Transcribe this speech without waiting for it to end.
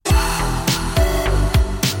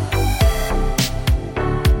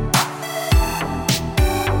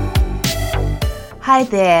Hi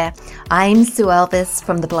there, I'm Sue Elvis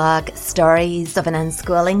from the blog Stories of an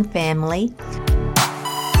Unschooling Family.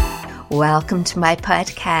 Welcome to my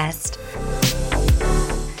podcast.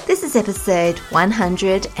 This is episode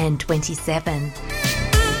 127.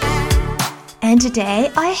 And today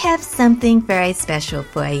I have something very special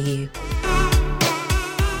for you.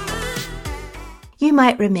 You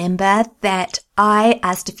might remember that I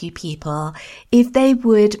asked a few people if they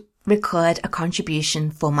would record a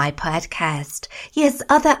contribution for my podcast. Yes,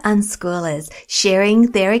 other unschoolers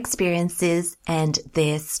sharing their experiences and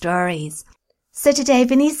their stories. So today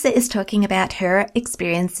Vanessa is talking about her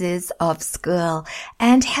experiences of school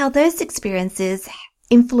and how those experiences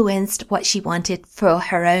influenced what she wanted for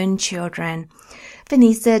her own children.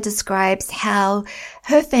 Vanessa describes how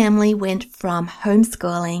her family went from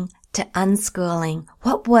homeschooling to unschooling.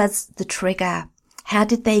 What was the trigger? How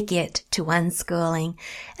did they get to unschooling?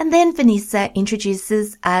 And then Vanessa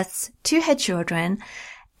introduces us to her children,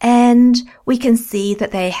 and we can see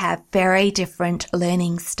that they have very different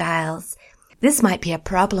learning styles. This might be a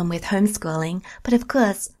problem with homeschooling, but of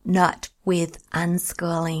course not with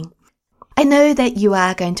unschooling. I know that you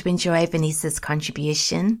are going to enjoy Vanessa's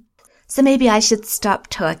contribution, so maybe I should stop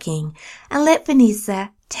talking and let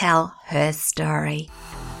Vanessa tell her story.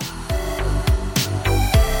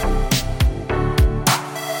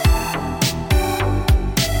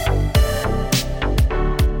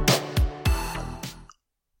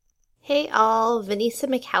 Hey all, Vanessa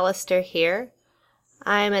McAllister here.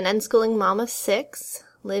 I'm an unschooling mom of 6,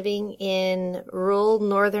 living in rural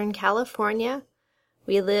Northern California.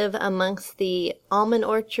 We live amongst the almond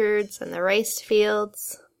orchards and the rice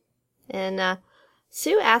fields. And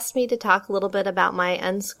Sue asked me to talk a little bit about my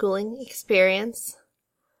unschooling experience.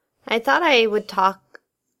 I thought I would talk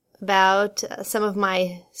about some of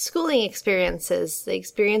my schooling experiences, the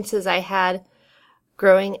experiences I had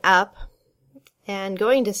growing up and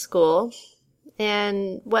going to school,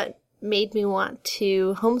 and what made me want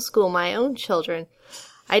to homeschool my own children.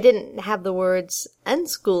 I didn't have the words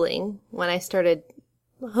unschooling when I started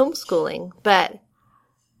homeschooling, but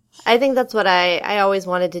I think that's what I always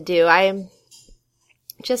wanted to do. I'm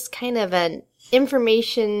just kind of an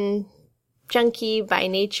information junkie by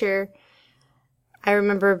nature. I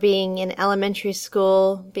remember being in elementary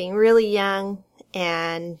school, being really young,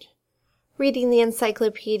 and reading the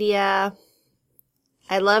encyclopedia.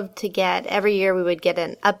 I loved to every year we would get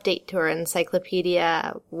an update to our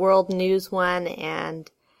encyclopedia, world news one,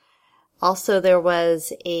 and also there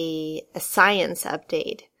was a science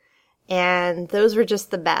update. And those were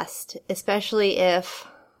just the best, especially if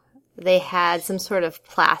they had some sort of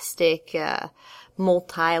plastic,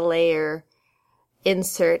 multi-layer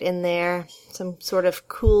insert in there, some sort of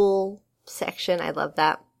cool section. I love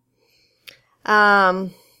that. I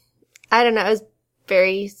don't know, I was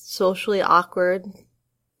very socially awkward.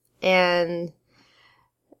 And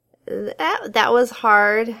that was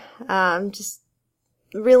hard. Just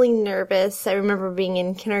really nervous. I remember being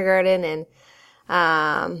in kindergarten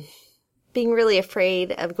and being really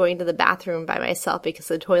afraid of going to the bathroom by myself because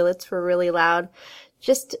the toilets were really loud.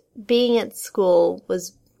 Just being at school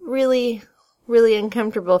was really, really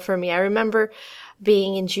uncomfortable for me. I remember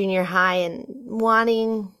being in junior high and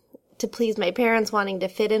wanting to please my parents, wanting to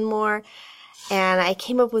fit in more. And I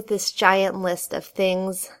came up with this giant list of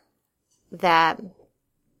things that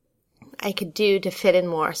I could do to fit in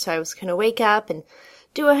more. So I was going to wake up and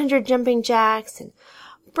do 100 jumping jacks and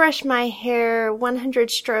brush my hair 100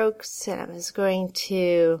 strokes. And I was going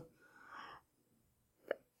to,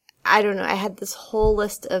 I don't know, I had this whole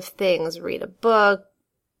list of things: read a book,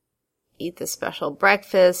 eat the special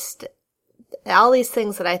breakfast, all these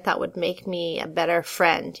things that I thought would make me a better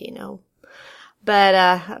friend, you know.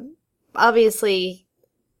 But obviously,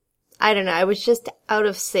 I don't know, I was just out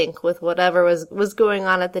of sync with whatever was going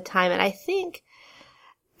on at the time. And I think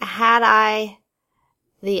had I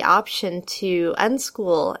the option to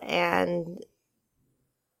unschool and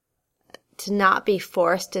to not be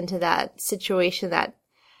forced into that situation, that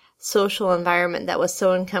social environment that was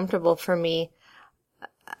so uncomfortable for me,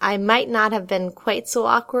 I might not have been quite so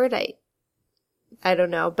awkward. I don't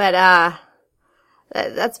know, but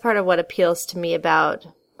that's part of what appeals to me about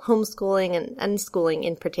homeschooling and unschooling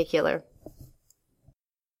in particular.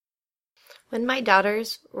 When my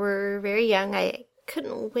daughters were very young, I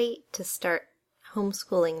couldn't wait to start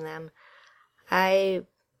homeschooling them. I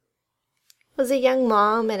was a young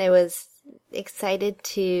mom and I was excited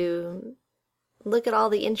to look at all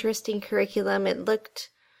the interesting curriculum.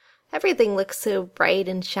 Everything looked so bright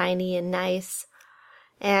and shiny and nice.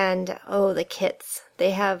 And the kits. They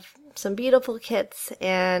have some beautiful kits,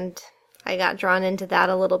 and I got drawn into that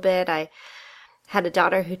a little bit. I had a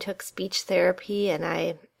daughter who took speech therapy, and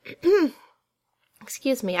I,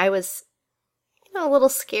 excuse me, I was, a little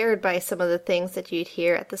scared by some of the things that you'd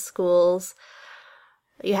hear at the schools.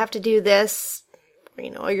 You have to do this,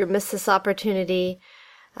 or you miss this opportunity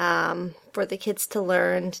for the kids to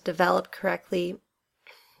learn, to develop correctly.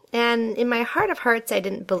 And in my heart of hearts, I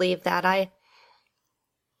didn't believe that. I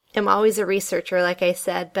am always a researcher, like I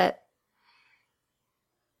said, but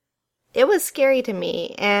it was scary to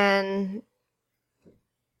me. And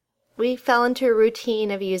we fell into a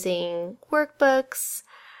routine of using workbooks,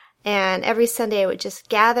 and every Sunday I would just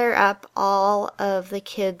gather up all of the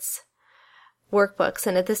kids' workbooks.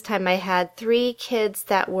 And at this time I had 3 kids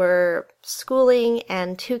that were schooling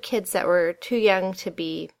and 2 kids that were too young to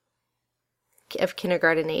be of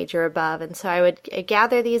kindergarten age or above. And so I would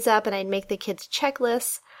gather these up and I'd make the kids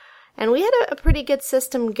checklists, and we had a pretty good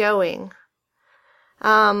system going.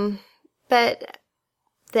 But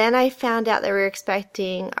then I found out that we were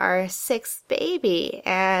expecting our 6th baby,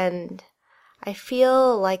 and I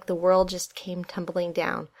feel like the world just came tumbling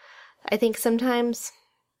down. I think sometimes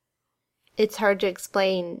it's hard to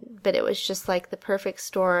explain, but it was just like the perfect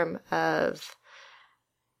storm of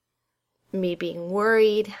me being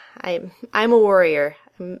worried. I'm a worrier.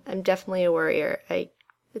 I'm definitely a worrier.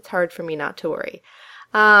 It's hard for me not to worry.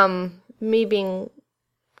 Me being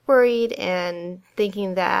worried and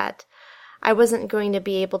thinking that I wasn't going to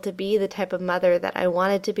be able to be the type of mother that I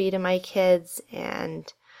wanted to be to my kids,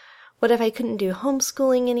 and what if I couldn't do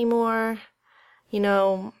homeschooling anymore?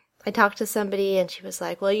 I talked to somebody and she was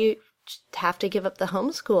like, well, you have to give up the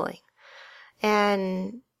homeschooling.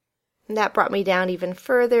 And that brought me down even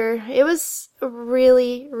further. It was a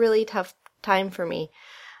really, really tough time for me.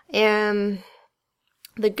 And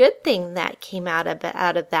the good thing that came out of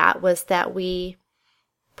that was that we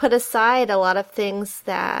put aside a lot of things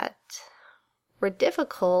that were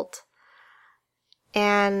difficult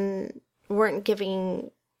and weren't giving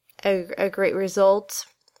a great result,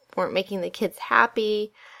 weren't making the kids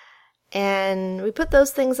happy, and we put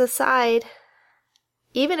those things aside,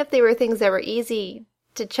 even if they were things that were easy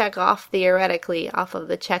to check off theoretically off of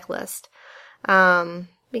the checklist,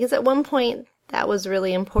 because at one point that was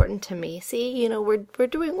really important to me. See, we're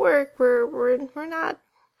doing work, we're not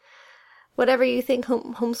whatever you think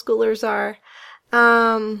homeschoolers are.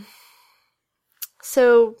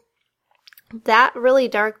 So that really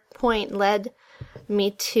dark point led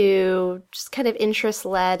me to just kind of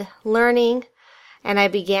interest-led learning, and I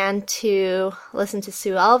began to listen to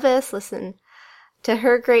Sue Elvis, listen to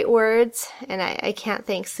her great words, and I can't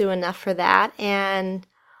thank Sue enough for that, and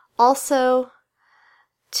also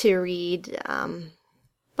to read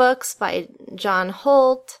books by John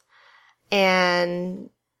Holt and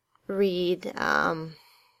read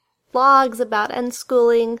blogs about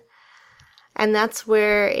unschooling, and that's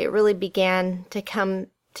where it really began to come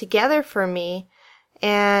together for me.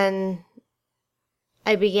 And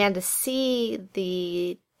I began to see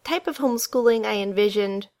the type of homeschooling I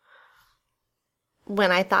envisioned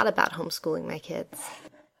when I thought about homeschooling my kids.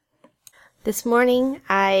 This morning,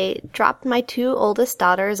 I dropped my 2 oldest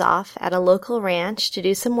daughters off at a local ranch to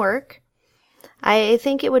do some work. I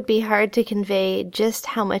think it would be hard to convey just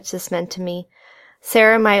how much this meant to me.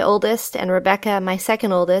 Sarah, my oldest, and Rebecca, my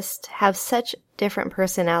second oldest, have such different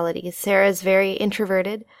personalities. Sarah is very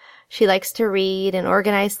introverted. She likes to read and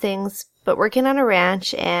organize things, but working on a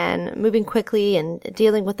ranch and moving quickly and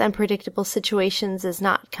dealing with unpredictable situations is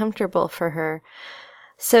not comfortable for her.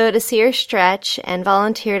 So to see her stretch and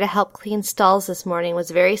volunteer to help clean stalls this morning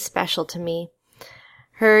was very special to me.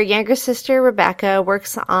 Her younger sister, Rebecca,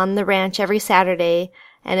 works on the ranch every Saturday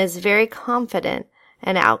and is very confident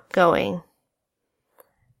and outgoing.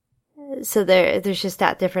 So there's just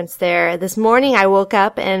that difference there. This morning I woke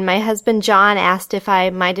up and my husband John asked if I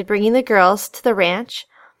minded bringing the girls to the ranch.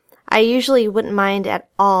 I usually wouldn't mind at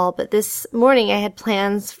all, but this morning I had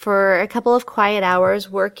plans for a couple of quiet hours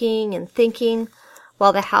working and thinking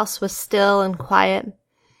while the house was still and quiet.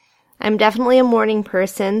 I'm definitely a morning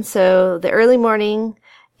person, so the early morning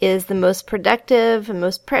is the most productive and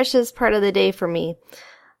most precious part of the day for me.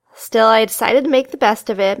 Still, I decided to make the best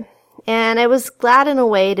of it. And I was glad in a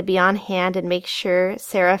way to be on hand and make sure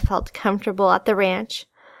Sarah felt comfortable at the ranch.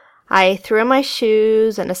 I threw on my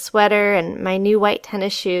shoes and a sweater and my new white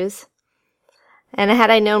tennis shoes. And had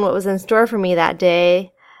I known what was in store for me that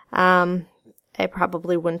day, I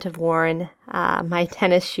probably wouldn't have worn my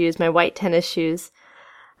tennis shoes, my white tennis shoes.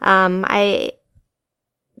 I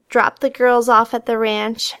dropped the girls off at the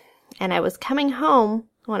ranch, and I was coming home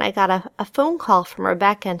when I got a phone call from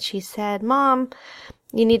Rebecca, and she said, "Mom,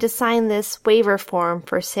 you need to sign this waiver form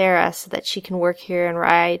for Sarah so that she can work here and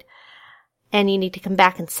ride." and you need to come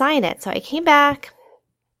back and sign it. So I came back,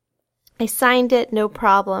 I signed it, no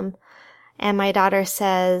problem. And my daughter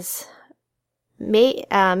says,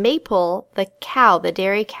 Maple, the cow, the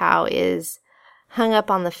dairy cow, is hung up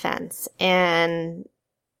on the fence. And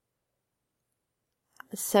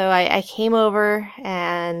so I came over,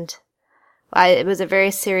 and it was a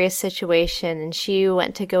very serious situation, and she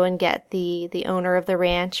went to go and get the owner of the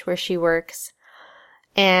ranch where she works.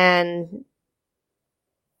 And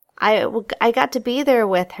I got to be there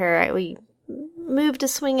with her. We moved a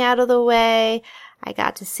swing out of the way. I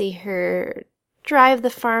got to see her drive the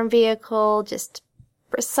farm vehicle, just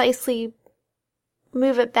precisely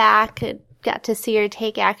move it back. I got to see her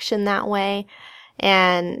take action that way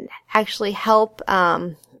and actually help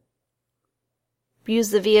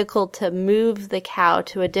use the vehicle to move the cow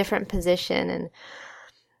to a different position. And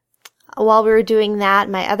while we were doing that,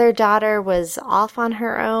 my other daughter was off on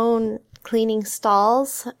her own cleaning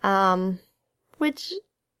stalls, which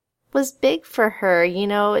was big for her. You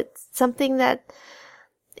know, it's something that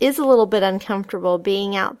is a little bit uncomfortable,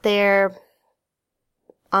 being out there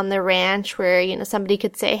on the ranch where, you know, somebody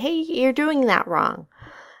could say, hey, you're doing that wrong.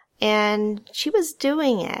 And she was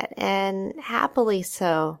doing it, and happily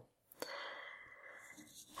so.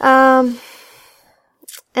 And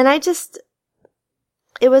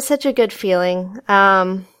it was such a good feeling.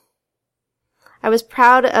 I was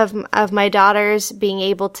proud of my daughters being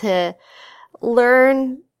able to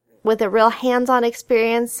learn with a real hands-on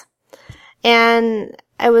experience. And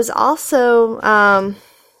I was also,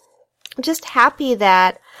 just happy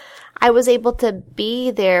that I was able to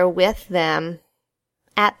be there with them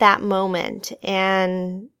at that moment.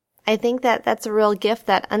 And I think that that's a real gift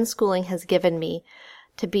that unschooling has given me,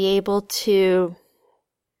 to be able to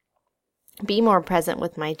be more present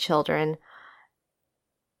with my children.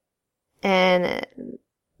 And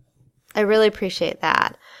I really appreciate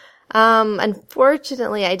that.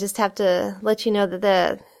 Unfortunately, I just have to let you know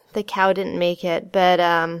that the cow didn't make it, but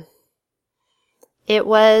it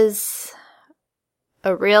was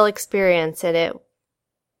a real experience, and it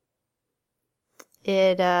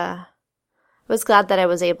was glad that I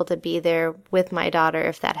was able to be there with my daughter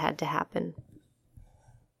if that had to happen.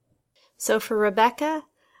 So for Rebecca,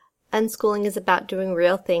 unschooling is about doing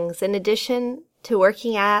real things. In addition to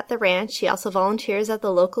working at the ranch, she also volunteers at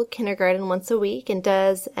the local kindergarten once a week and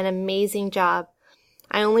does an amazing job.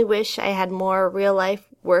 I only wish I had more real-life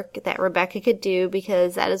work that Rebecca could do,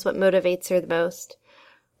 because that is what motivates her the most.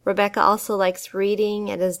 Rebecca also likes reading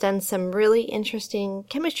and has done some really interesting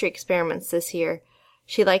chemistry experiments this year.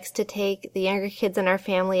 She likes to take the younger kids in our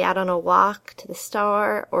family out on a walk to the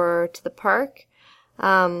store or to the park.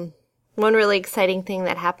 One really exciting thing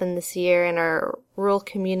that happened this year in our rural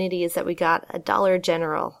community is that we got a Dollar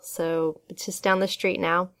General. So it's just down the street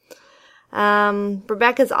now.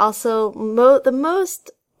 Rebecca's also the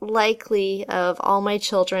most likely of all my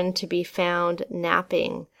children to be found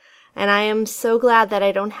napping. And I am so glad that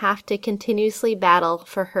I don't have to continuously battle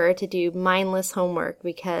for her to do mindless homework,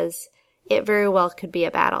 because it very well could be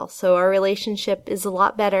a battle. So our relationship is a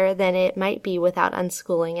lot better than it might be without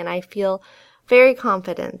unschooling. And I feel very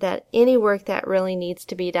confident that any work that really needs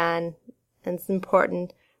to be done and it's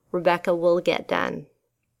important, Rebecca will get done.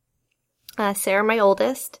 Sarah, my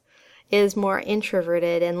oldest, is more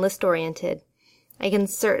introverted and list-oriented. I can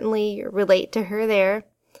certainly relate to her there.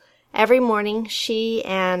 Every morning, she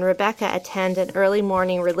and Rebecca attend an early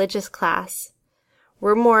morning religious class.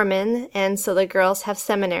 We're Mormon, and so the girls have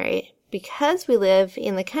seminary. Because we live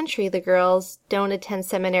in the country, the girls don't attend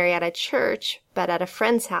seminary at a church, but at a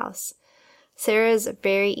friend's house. Sarah's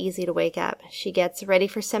very easy to wake up. She gets ready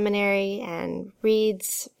for seminary and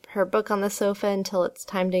reads her book on the sofa until it's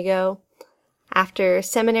time to go. After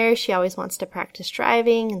seminary, she always wants to practice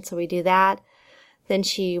driving, and so we do that. Then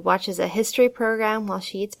she watches a history program while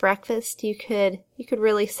she eats breakfast. You could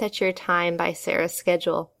really set your time by Sarah's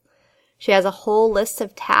schedule. She has a whole list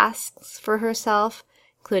of tasks for herself,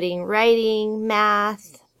 including writing,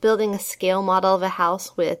 math, building a scale model of a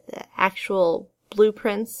house with actual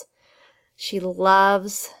blueprints. She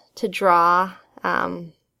loves to draw.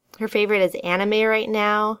 Her favorite is anime right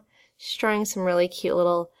now. She's drawing some really cute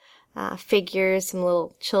little figures, some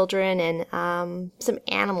little children, and some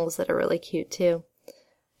animals that are really cute too.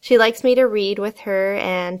 She likes me to read with her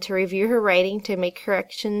and to review her writing, to make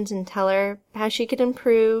corrections and tell her how she could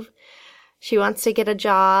improve. She wants to get a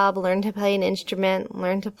job, learn to play an instrument,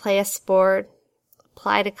 learn to play a sport,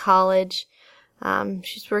 apply to college.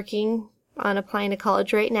 She's working on applying to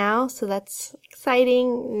college right now, so that's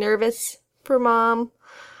exciting, nervous for Mom.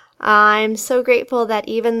 I'm so grateful that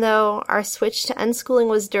even though our switch to unschooling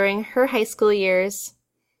was during her high school years,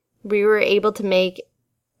 we were able to make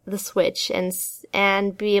the switch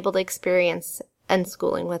and be able to experience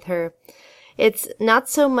unschooling with her. It's not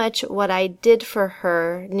so much what I did for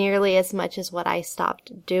her nearly as much as what I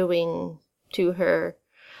stopped doing to her.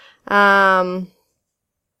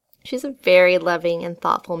 She's a very loving and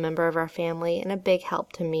thoughtful member of our family and a big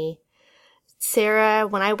help to me. Sarah,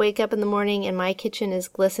 when I wake up in the morning and my kitchen is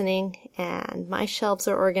glistening and my shelves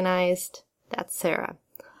are organized, that's Sarah.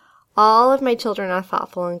 All of my children are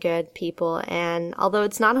thoughtful and good people, and although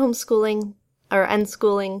it's not homeschooling or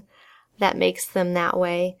unschooling that makes them that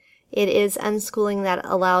way, it is unschooling that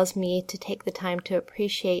allows me to take the time to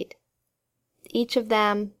appreciate each of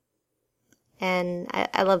them, and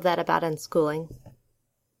I love that about unschooling.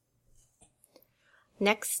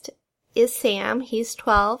 Next is Sam. He's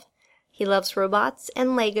 12. He loves robots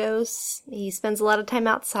and Legos. He spends a lot of time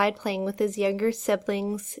outside playing with his younger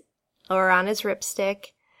siblings or on his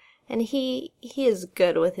ripstick. And he is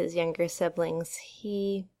good with his younger siblings.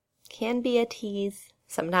 He can be a tease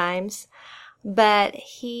sometimes, but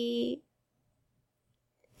he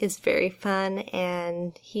is very fun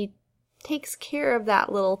and he takes care of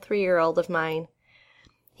that little 3-year-old of mine.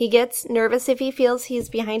 He gets nervous if he feels he's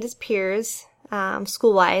behind his peers,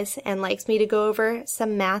 school-wise, and likes me to go over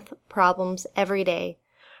some math problems every day.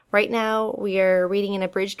 Right now, we are reading an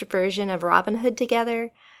abridged version of Robin Hood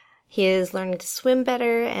together. He is learning to swim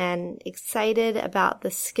better and excited about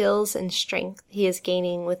the skills and strength he is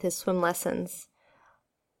gaining with his swim lessons.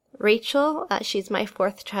 Rachel, she's my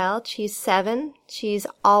 4th child. She's 7. She's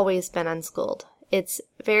always been unschooled. It's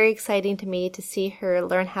very exciting to me to see her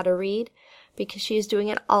learn how to read because she's doing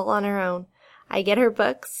it all on her own. I get her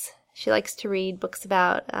books. She likes to read books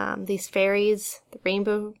about these fairies, the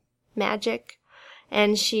rainbow magic,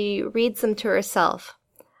 and she reads them to herself.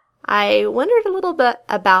 I wondered a little bit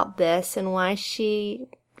about this and why she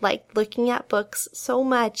liked looking at books so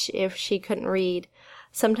much if she couldn't read.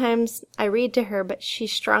 Sometimes I read to her, but she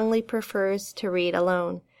strongly prefers to read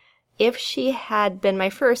alone. If she had been my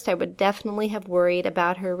first, I would definitely have worried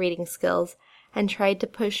about her reading skills and tried to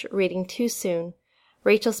push reading too soon.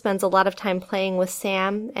 Rachel spends a lot of time playing with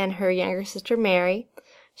Sam and her younger sister Mary.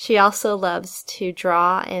 She also loves to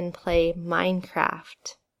draw and play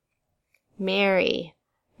Minecraft. Mary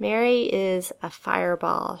is a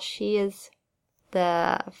fireball. She is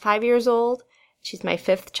 5 years old. She's my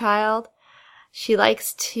 5th child. She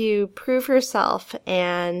likes to prove herself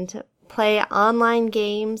and play online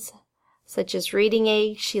games such as Reading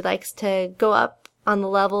Egg. She likes to go up on the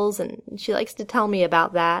levels and she likes to tell me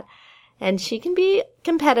about that. And she can be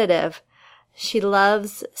competitive. She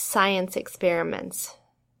loves science experiments.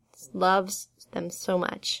 Loves them so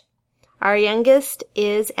much. Our youngest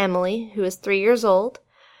is Emily, who is 3 years old.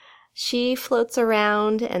 She floats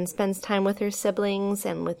around and spends time with her siblings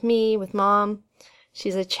and with me, with Mom.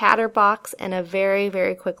 She's a chatterbox and a very,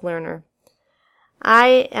 very quick learner.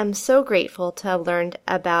 I am so grateful to have learned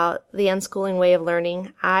about the unschooling way of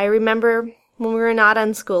learning. I remember when we were not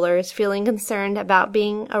unschoolers, feeling concerned about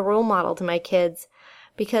being a role model to my kids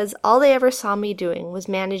because all they ever saw me doing was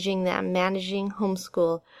managing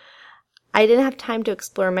homeschool. I didn't have time to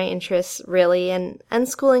explore my interests, really, and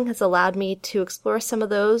unschooling has allowed me to explore some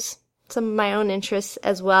of my own interests,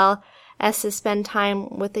 as well as to spend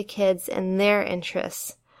time with the kids and their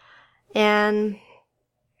interests. And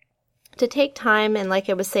to take time, and like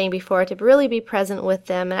I was saying before, to really be present with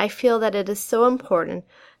them. And I feel that it is so important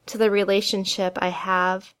to the relationship I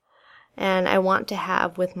have and I want to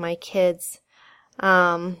have with my kids.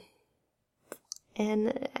 And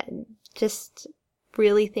just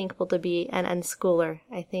really thankful to be an unschooler.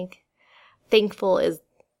 I think thankful is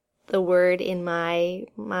the word in my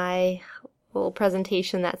little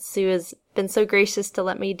presentation that Sue has been so gracious to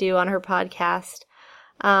let me do on her podcast.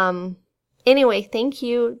 Anyway, thank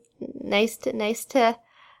you. Nice to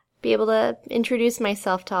be able to introduce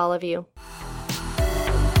myself to all of you.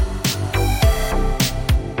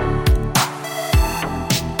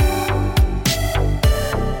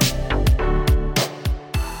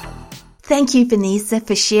 Thank you, Vanessa,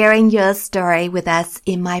 for sharing your story with us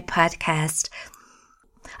in my podcast.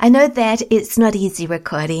 I know that it's not easy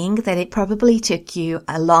recording, that it probably took you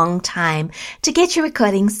a long time to get your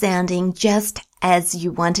recording sounding just as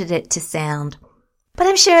you wanted it to sound. But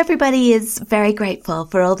I'm sure everybody is very grateful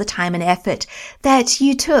for all the time and effort that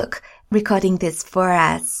you took recording this for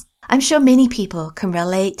us. I'm sure many people can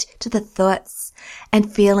relate to the thoughts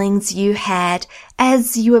and feelings you had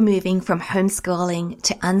as you were moving from homeschooling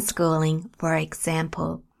to unschooling, for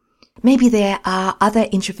example. Maybe there are other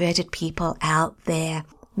introverted people out there.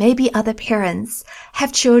 Maybe other parents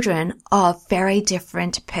have children of very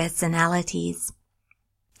different personalities.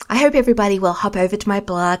 I hope everybody will hop over to my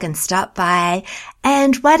blog and stop by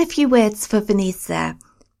and write a few words for Vanessa.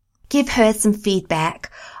 Give her some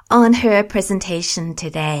feedback on her presentation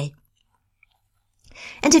today.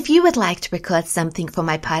 And if you would like to record something for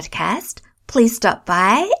my podcast, please stop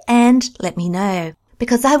by and let me know,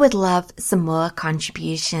 because I would love some more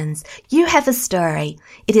contributions. You have a story.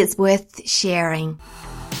 It is worth sharing.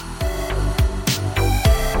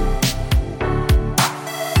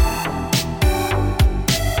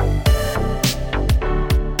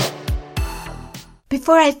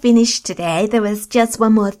 Before I finish today, there was just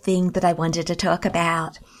one more thing that I wanted to talk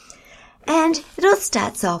about. And it all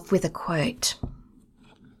starts off with a quote.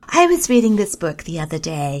 I was reading this book the other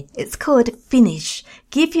day. It's called Finish,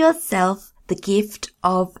 Give Yourself the Gift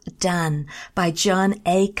of Done by Jon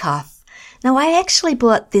Acuff. Now, I actually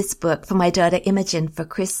bought this book for my daughter Imogen for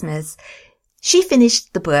Christmas. She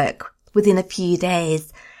finished the book within a few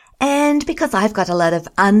days. And because I've got a lot of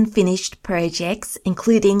unfinished projects,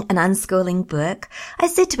 including an unschooling book, I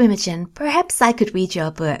said to Imogen, perhaps I could read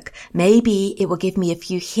your book. Maybe it will give me a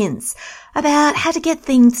few hints about how to get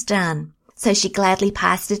things done. So she gladly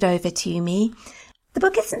passed it over to me. The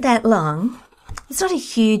book isn't that long. It's not a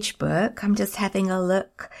huge book. I'm just having a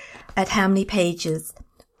look at how many pages.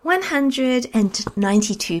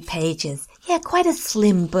 192 pages. Yeah, quite a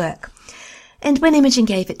slim book. And when Imogen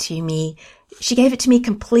gave it to me, she gave it to me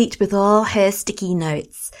complete with all her sticky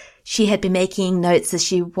notes. She had been making notes as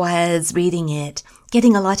she was reading it,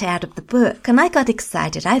 getting a lot out of the book, and I got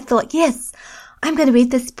excited. I thought, yes, I'm going to read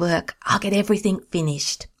this book. I'll get everything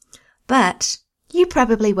finished. But you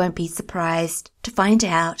probably won't be surprised to find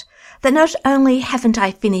out that not only haven't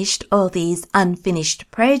I finished all these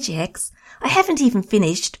unfinished projects, I haven't even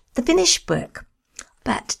finished the finished book.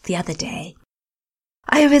 But the other day,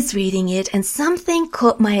 I was reading it and something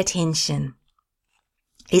caught my attention.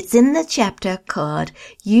 It's in the chapter called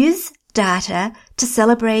Use Data to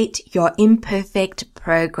Celebrate Your Imperfect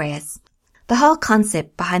Progress. The whole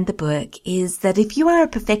concept behind the book is that if you are a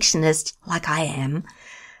perfectionist like I am,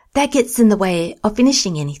 that gets in the way of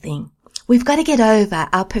finishing anything. We've got to get over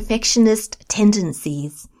our perfectionist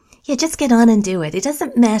tendencies. Yeah, just get on and do it. It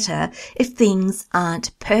doesn't matter if things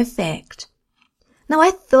aren't perfect. Now,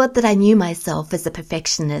 I thought that I knew myself as a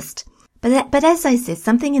perfectionist, but as I said,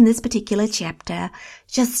 something in this particular chapter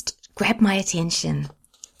just grabbed my attention.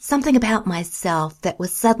 Something about myself that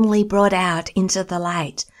was suddenly brought out into the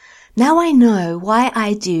light. Now I know why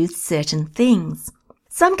I do certain things.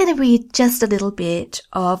 So I'm going to read just a little bit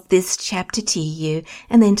of this chapter to you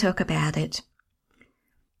and then talk about it.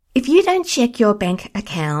 If you don't check your bank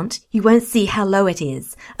account, you won't see how low it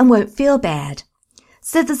is and won't feel bad.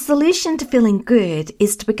 So the solution to feeling good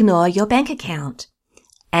is to ignore your bank account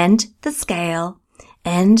and the scale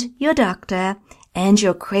and your doctor and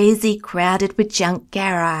your crazy crowded with junk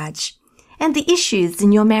garage and the issues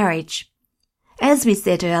in your marriage. As we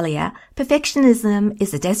said earlier, perfectionism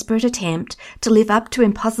is a desperate attempt to live up to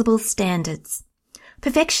impossible standards.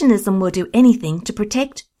 Perfectionism will do anything to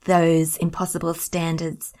protect those impossible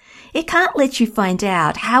standards. It can't let you find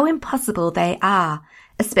out how impossible they are,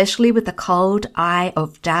 especially with the cold eye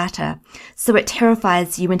of data, so it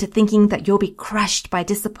terrifies you into thinking that you'll be crushed by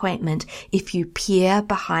disappointment if you peer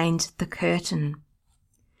behind the curtain.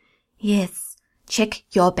 Yes, check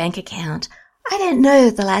your bank account. I don't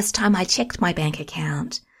know the last time I checked my bank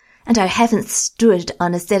account, and I haven't stood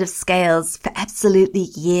on a set of scales for absolutely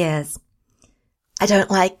years. I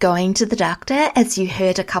don't like going to the doctor, as you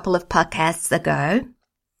heard a couple of podcasts ago,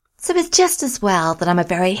 so it's just as well that I'm a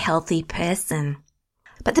very healthy person.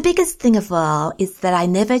 But the biggest thing of all is that I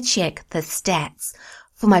never check the stats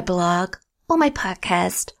for my blog or my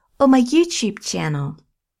podcast or my YouTube channel.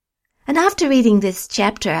 And after reading this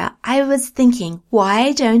chapter, I was thinking,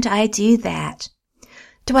 why don't I do that?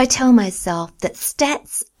 Do I tell myself that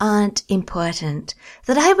stats aren't important,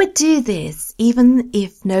 that I would do this even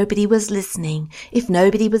if nobody was listening, if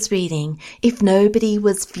nobody was reading, if nobody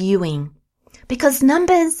was viewing? Because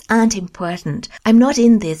numbers aren't important. I'm not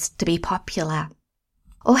in this to be popular.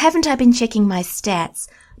 Or haven't I been checking my stats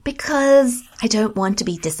because I don't want to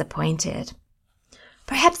be disappointed?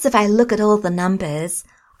 Perhaps if I look at all the numbers,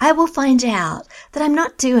 I will find out that I'm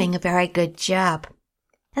not doing a very good job.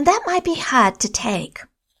 And that might be hard to take.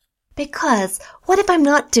 Because what if I'm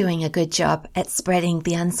not doing a good job at spreading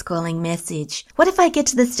the unschooling message? What if I get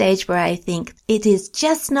to the stage where I think it is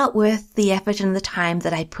just not worth the effort and the time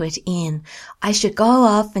that I put in? I should go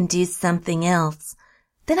off and do something else.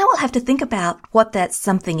 Then I will have to think about what that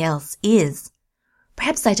something else is.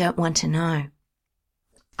 Perhaps I don't want to know.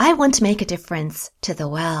 I want to make a difference to the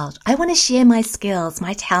world. I want to share my skills,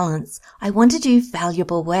 my talents. I want to do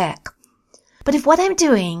valuable work. But if what I'm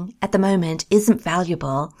doing at the moment isn't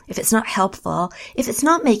valuable, if it's not helpful, if it's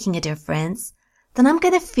not making a difference, then I'm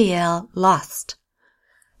going to feel lost,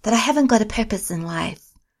 that I haven't got a purpose in life.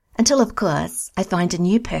 Until, of course, I find a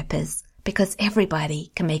new purpose, because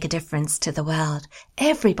everybody can make a difference to the world.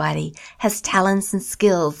 Everybody has talents and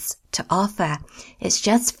skills to offer. It's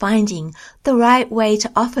just finding the right way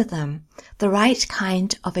to offer them, the right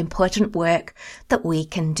kind of important work that we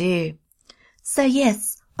can do. So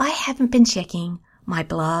yes, I haven't been checking my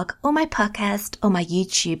blog or my podcast or my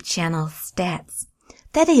YouTube channel stats.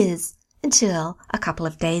 That is, until a couple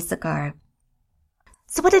of days ago.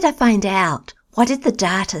 So what did I find out? What did the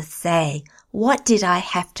data say? What did I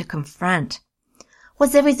have to confront?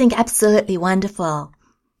 Was everything absolutely wonderful?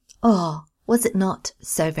 Or was it not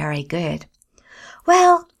so very good?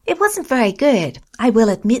 Well, it wasn't very good. I will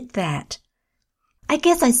admit that. I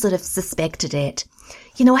guess I sort of suspected it.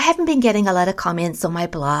 I haven't been getting a lot of comments on my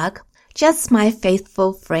blog. Just my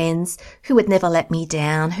faithful friends who would never let me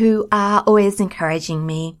down, who are always encouraging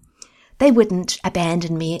me. They wouldn't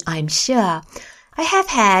abandon me, I'm sure. I have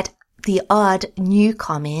had the odd new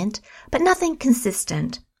comment, but nothing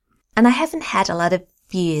consistent. And I haven't had a lot of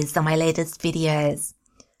views on my latest videos.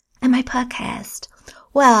 And my podcast?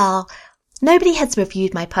 Well, nobody has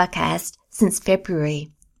reviewed my podcast since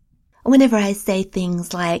February. Whenever I say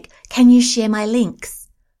things like, can you share my links?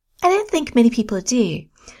 I don't think many people do,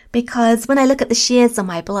 because when I look at the shares on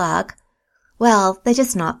my blog, well, they're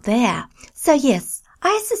just not there. So yes,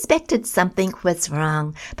 I suspected something was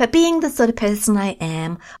wrong, but being the sort of person I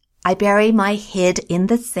am, I bury my head in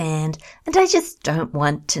the sand and I just don't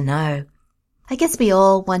want to know. I guess we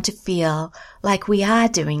all want to feel like we are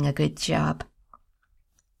doing a good job.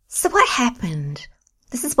 So what happened?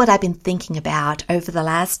 This is what I've been thinking about over the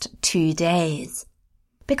last 2 days.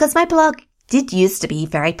 Because my blog did used to be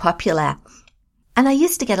very popular, and I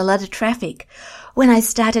used to get a lot of traffic when I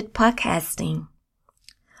started podcasting.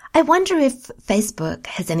 I wonder if Facebook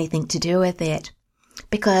has anything to do with it.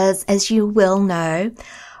 Because, as you will know,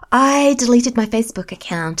 I deleted my Facebook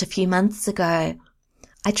account a few months ago.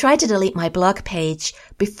 I tried to delete my blog page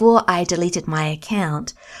before I deleted my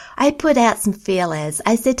account. I put out some feelers.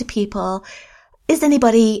 I said to people, is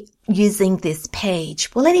anybody using this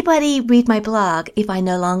page? Will anybody read my blog if I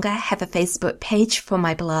no longer have a Facebook page for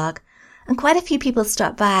my blog? And quite a few people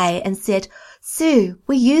stopped by and said, Sue,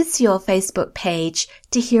 we use your Facebook page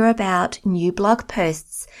to hear about new blog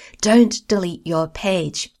posts. Don't delete your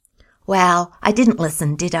page. Well, I didn't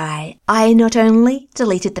listen, did I? I not only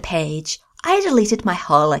deleted the page, I deleted my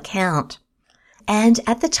whole account. And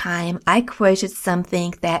at the time, I quoted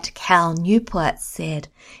something that Cal Newport said.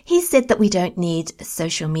 He said that we don't need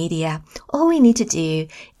social media. All we need to do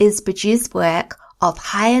is produce work of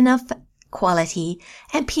high enough quality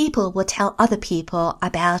and people will tell other people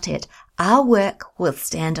about it. Our work will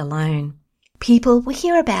stand alone. People will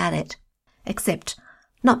hear about it. Except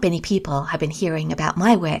not many people have been hearing about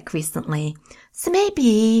my work recently. So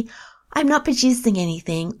maybe I'm not producing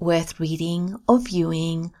anything worth reading or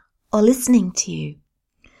viewing or listening to.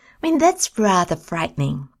 That's rather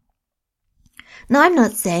frightening. Now, I'm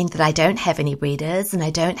not saying that I don't have any readers and I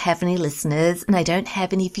don't have any listeners and I don't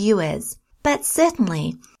have any viewers, but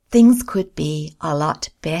certainly things could be a lot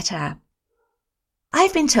better.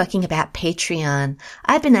 I've been talking about Patreon.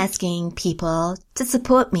 I've been asking people to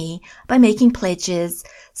support me by making pledges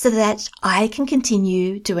so that I can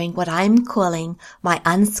continue doing what I'm calling my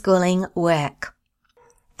unschooling work.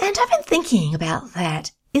 And I've been thinking about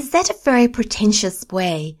that. Is that a very pretentious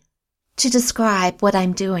way to describe what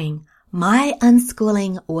I'm doing? My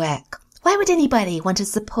unschooling work. Why would anybody want to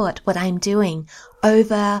support what I'm doing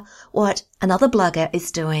over what another blogger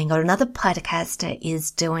is doing or another podcaster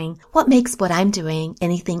is doing? What makes what I'm doing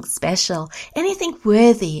anything special, anything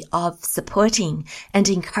worthy of supporting and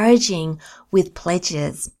encouraging with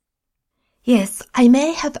pledges? Yes, I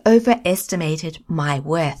may have overestimated my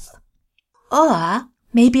worth. Or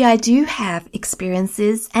maybe I do have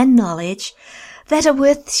experiences and knowledge that are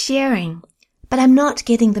worth sharing, but I'm not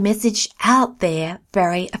getting the message out there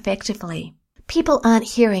very effectively. People aren't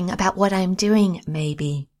hearing about what I'm doing,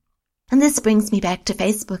 maybe. And this brings me back to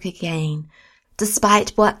Facebook again.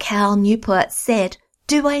 Despite what Cal Newport said,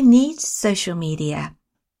 do I need social media?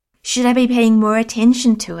 Should I be paying more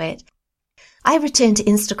attention to it? I returned to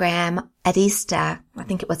Instagram at Easter. I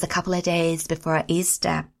think it was a couple of days before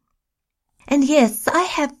Easter. And yes, I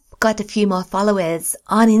have got a few more followers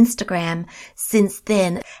on Instagram since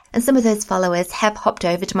then, and some of those followers have hopped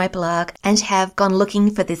over to my blog and have gone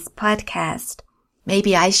looking for this podcast.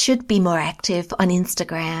 Maybe I should be more active on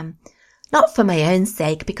Instagram, not for my own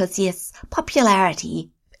sake, because yes,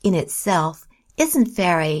 popularity in itself isn't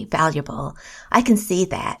very valuable. I can see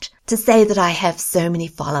that. To say that I have so many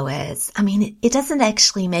followers, it doesn't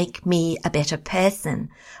actually make me a better person.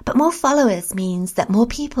 But more followers means that more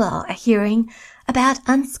people are hearing about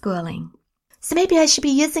unschooling. So maybe I should be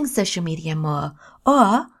using social media more.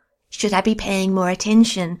 Or should I be paying more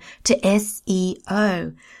attention to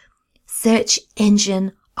SEO, search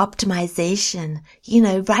engine optimization,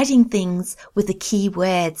 writing things with the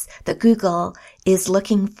keywords that Google is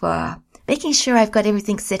looking for, making sure I've got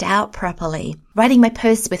everything set out properly, writing my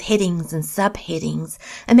posts with headings and subheadings,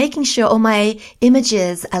 and making sure all my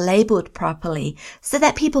images are labeled properly so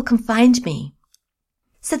that people can find me.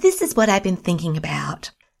 So this is what I've been thinking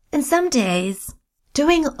about. And some days,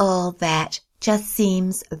 doing all that just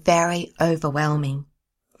seems very overwhelming.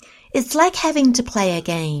 It's like having to play a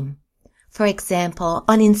game. For example,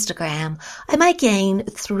 on Instagram, I might gain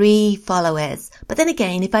 3 followers, but then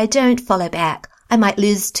again, if I don't follow back, I might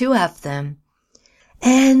lose 2 of them.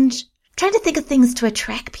 And trying to think of things to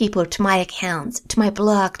attract people to my accounts, to my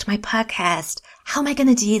blog, to my podcast. How am I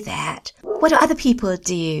going to do that? What do other people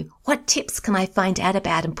do? What tips can I find out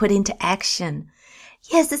about and put into action?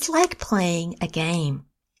 Yes, it's like playing a game.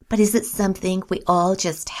 But is it something we all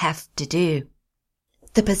just have to do?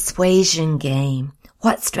 The persuasion game.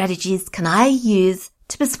 What strategies can I use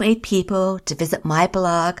to persuade people to visit my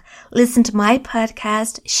blog, listen to my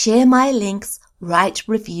podcast, share my links, write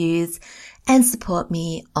reviews, and support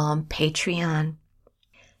me on Patreon?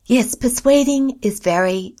 Yes, persuading is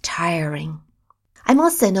very tiring. I'm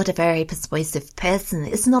also not a very persuasive person.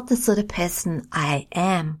 It's not the sort of person I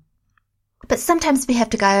am. But sometimes we have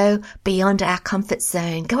to go beyond our comfort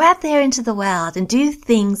zone, go out there into the world and do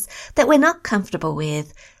things that we're not comfortable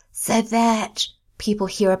with so that people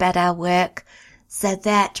hear about our work, so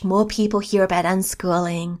that more people hear about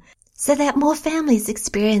unschooling, so that more families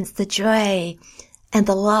experience the joy and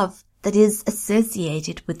the love that is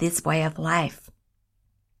associated with this way of life.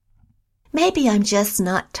 Maybe I'm just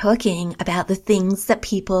not talking about the things that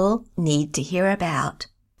people need to hear about.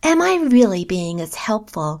 Am I really being as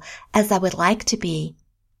helpful as I would like to be?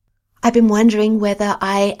 I've been wondering whether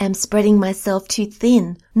I am spreading myself too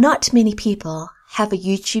thin. Not many people have a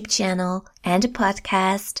YouTube channel and a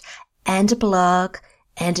podcast and a blog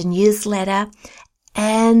and a newsletter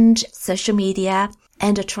and social media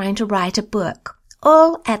and are trying to write a book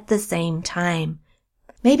all at the same time.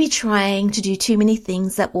 Maybe trying to do too many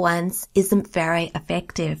things at once isn't very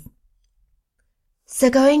effective. So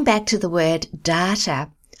going back to the word data,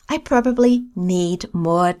 I probably need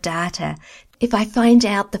more data. If I find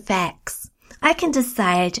out the facts, I can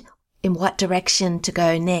decide in what direction to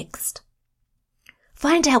go next.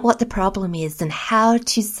 Find out what the problem is and how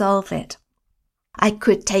to solve it. I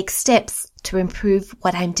could take steps to improve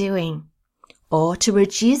what I'm doing, or to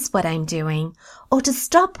reduce what I'm doing, or to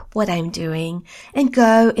stop what I'm doing and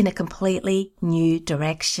go in a completely new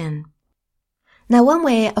direction. Now, one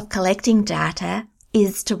way of collecting data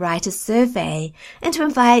is to write a survey and to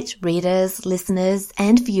invite readers, listeners,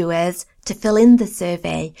 and viewers to fill in the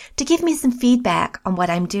survey to give me some feedback on what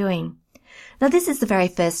I'm doing. Now, this is the very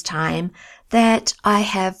first time that I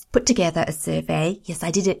have put together a survey. Yes,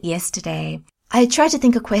 I did it yesterday. I tried to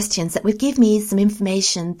think of questions that would give me some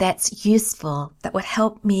information that's useful, that would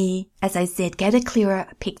help me, as I said, get a clearer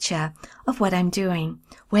picture of what I'm doing,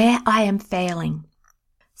 where I am failing.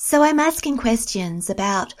 So I'm asking questions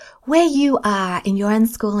about where you are in your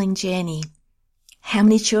unschooling journey. How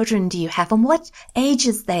many children do you have and what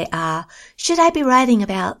ages they are? Should I be writing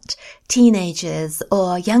about teenagers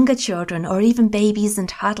or younger children or even babies and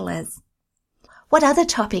toddlers? What other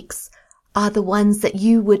topics are the ones that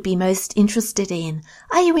you would be most interested in?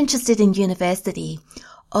 Are you interested in university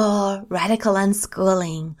or radical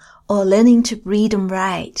unschooling or learning to read and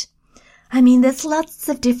write? There's lots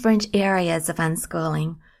of different areas of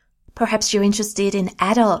unschooling. Perhaps you're interested in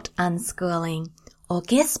adult unschooling or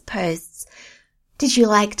guest posts. Did you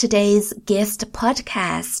like today's guest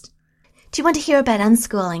podcast? Do you want to hear about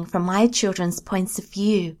unschooling from my children's points of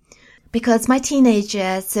view? Because my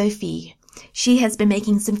teenager, Sophie, she has been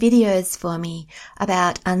making some videos for me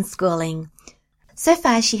about unschooling. So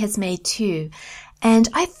far, she has made 2, and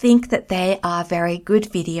I think that they are very good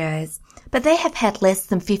videos, but they have had less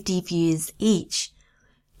than 50 views each.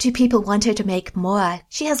 Do people want her to make more?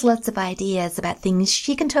 She has lots of ideas about things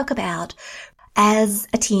she can talk about as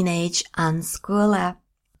a teenage unschooler.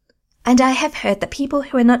 And I have heard that people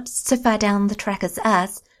who are not so far down the track as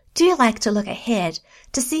us do like to look ahead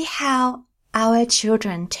to see how our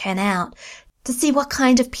children turn out, to see what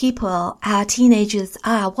kind of people our teenagers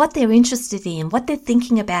are, what they're interested in, what they're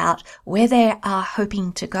thinking about, where they are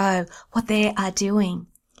hoping to go, what they are doing.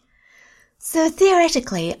 So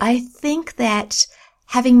theoretically, I think that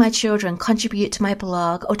having my children contribute to my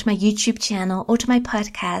blog or to my YouTube channel or to my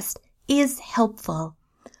podcast is helpful.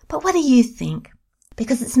 But what do you think?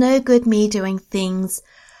 Because it's no good me doing things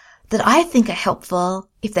that I think are helpful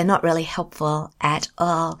if they're not really helpful at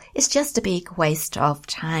all. It's just a big waste of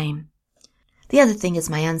time. The other thing is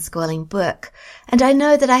my unschooling book, and I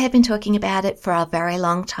know that I have been talking about it for a very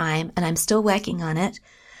long time and I'm still working on it,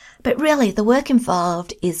 but really the work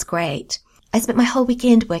involved is great. I spent my whole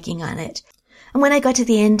weekend working on it, and when I got to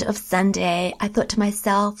the end of Sunday, I thought to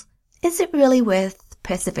myself, is it really worth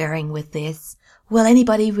persevering with this? Will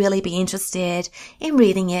anybody really be interested in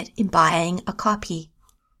reading it, in buying a copy?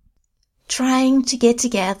 Trying to get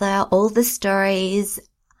together all the stories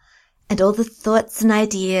and all the thoughts and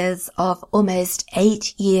ideas of almost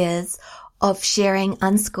 8 years of sharing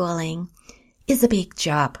unschooling is a big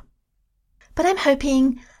job. But I'm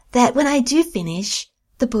hoping that when I do finish,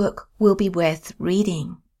 the book will be worth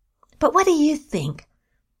reading. But what do you think?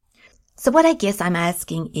 So what I guess I'm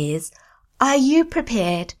asking is, are you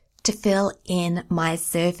prepared to fill in my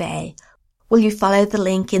survey? Will you follow the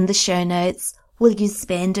link in the show notes? Will you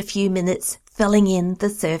spend a few minutes filling in the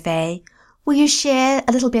survey? Will you share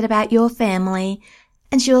a little bit about your family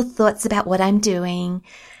and your thoughts about what I'm doing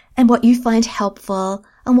and what you find helpful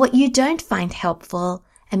and what you don't find helpful,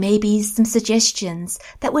 and maybe some suggestions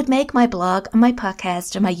that would make my blog and my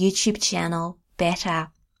podcast and my YouTube channel better?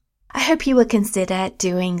 I hope you will consider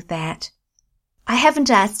doing that. I haven't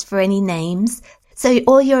asked for any names, so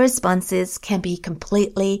all your responses can be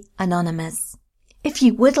completely anonymous. If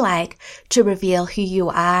you would like to reveal who you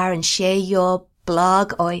are and share your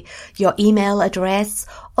blog or your email address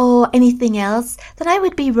or anything else, then I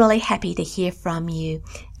would be really happy to hear from you.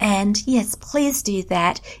 And yes, please do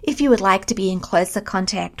that if you would like to be in closer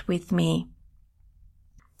contact with me.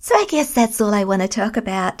 So I guess that's all I want to talk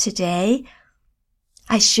about today.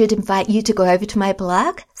 I should invite you to go over to my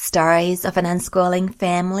blog, Stories of an Unschooling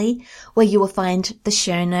Family, where you will find the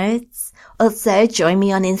show notes. Also, join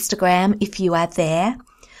me on Instagram if you are there.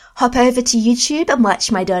 Hop over to YouTube and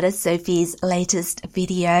watch my daughter Sophie's latest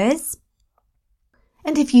videos.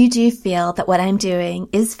 And if you do feel that what I'm doing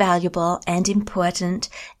is valuable and important,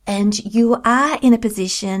 and you are in a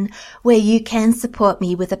position where you can support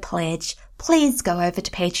me with a pledge, please go over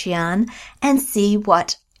to Patreon and see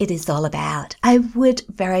what it is all about. I would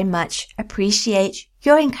very much appreciate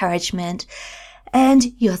your encouragement and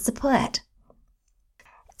your support.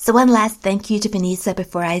 So one last thank you to Vanessa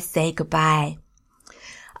before I say goodbye.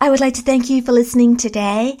 I would like to thank you for listening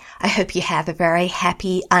today. I hope you have a very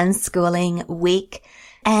happy unschooling week.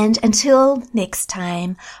 And until next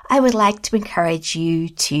time, I would like to encourage you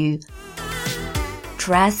to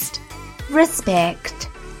trust, respect,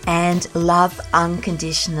 and love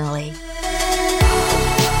unconditionally.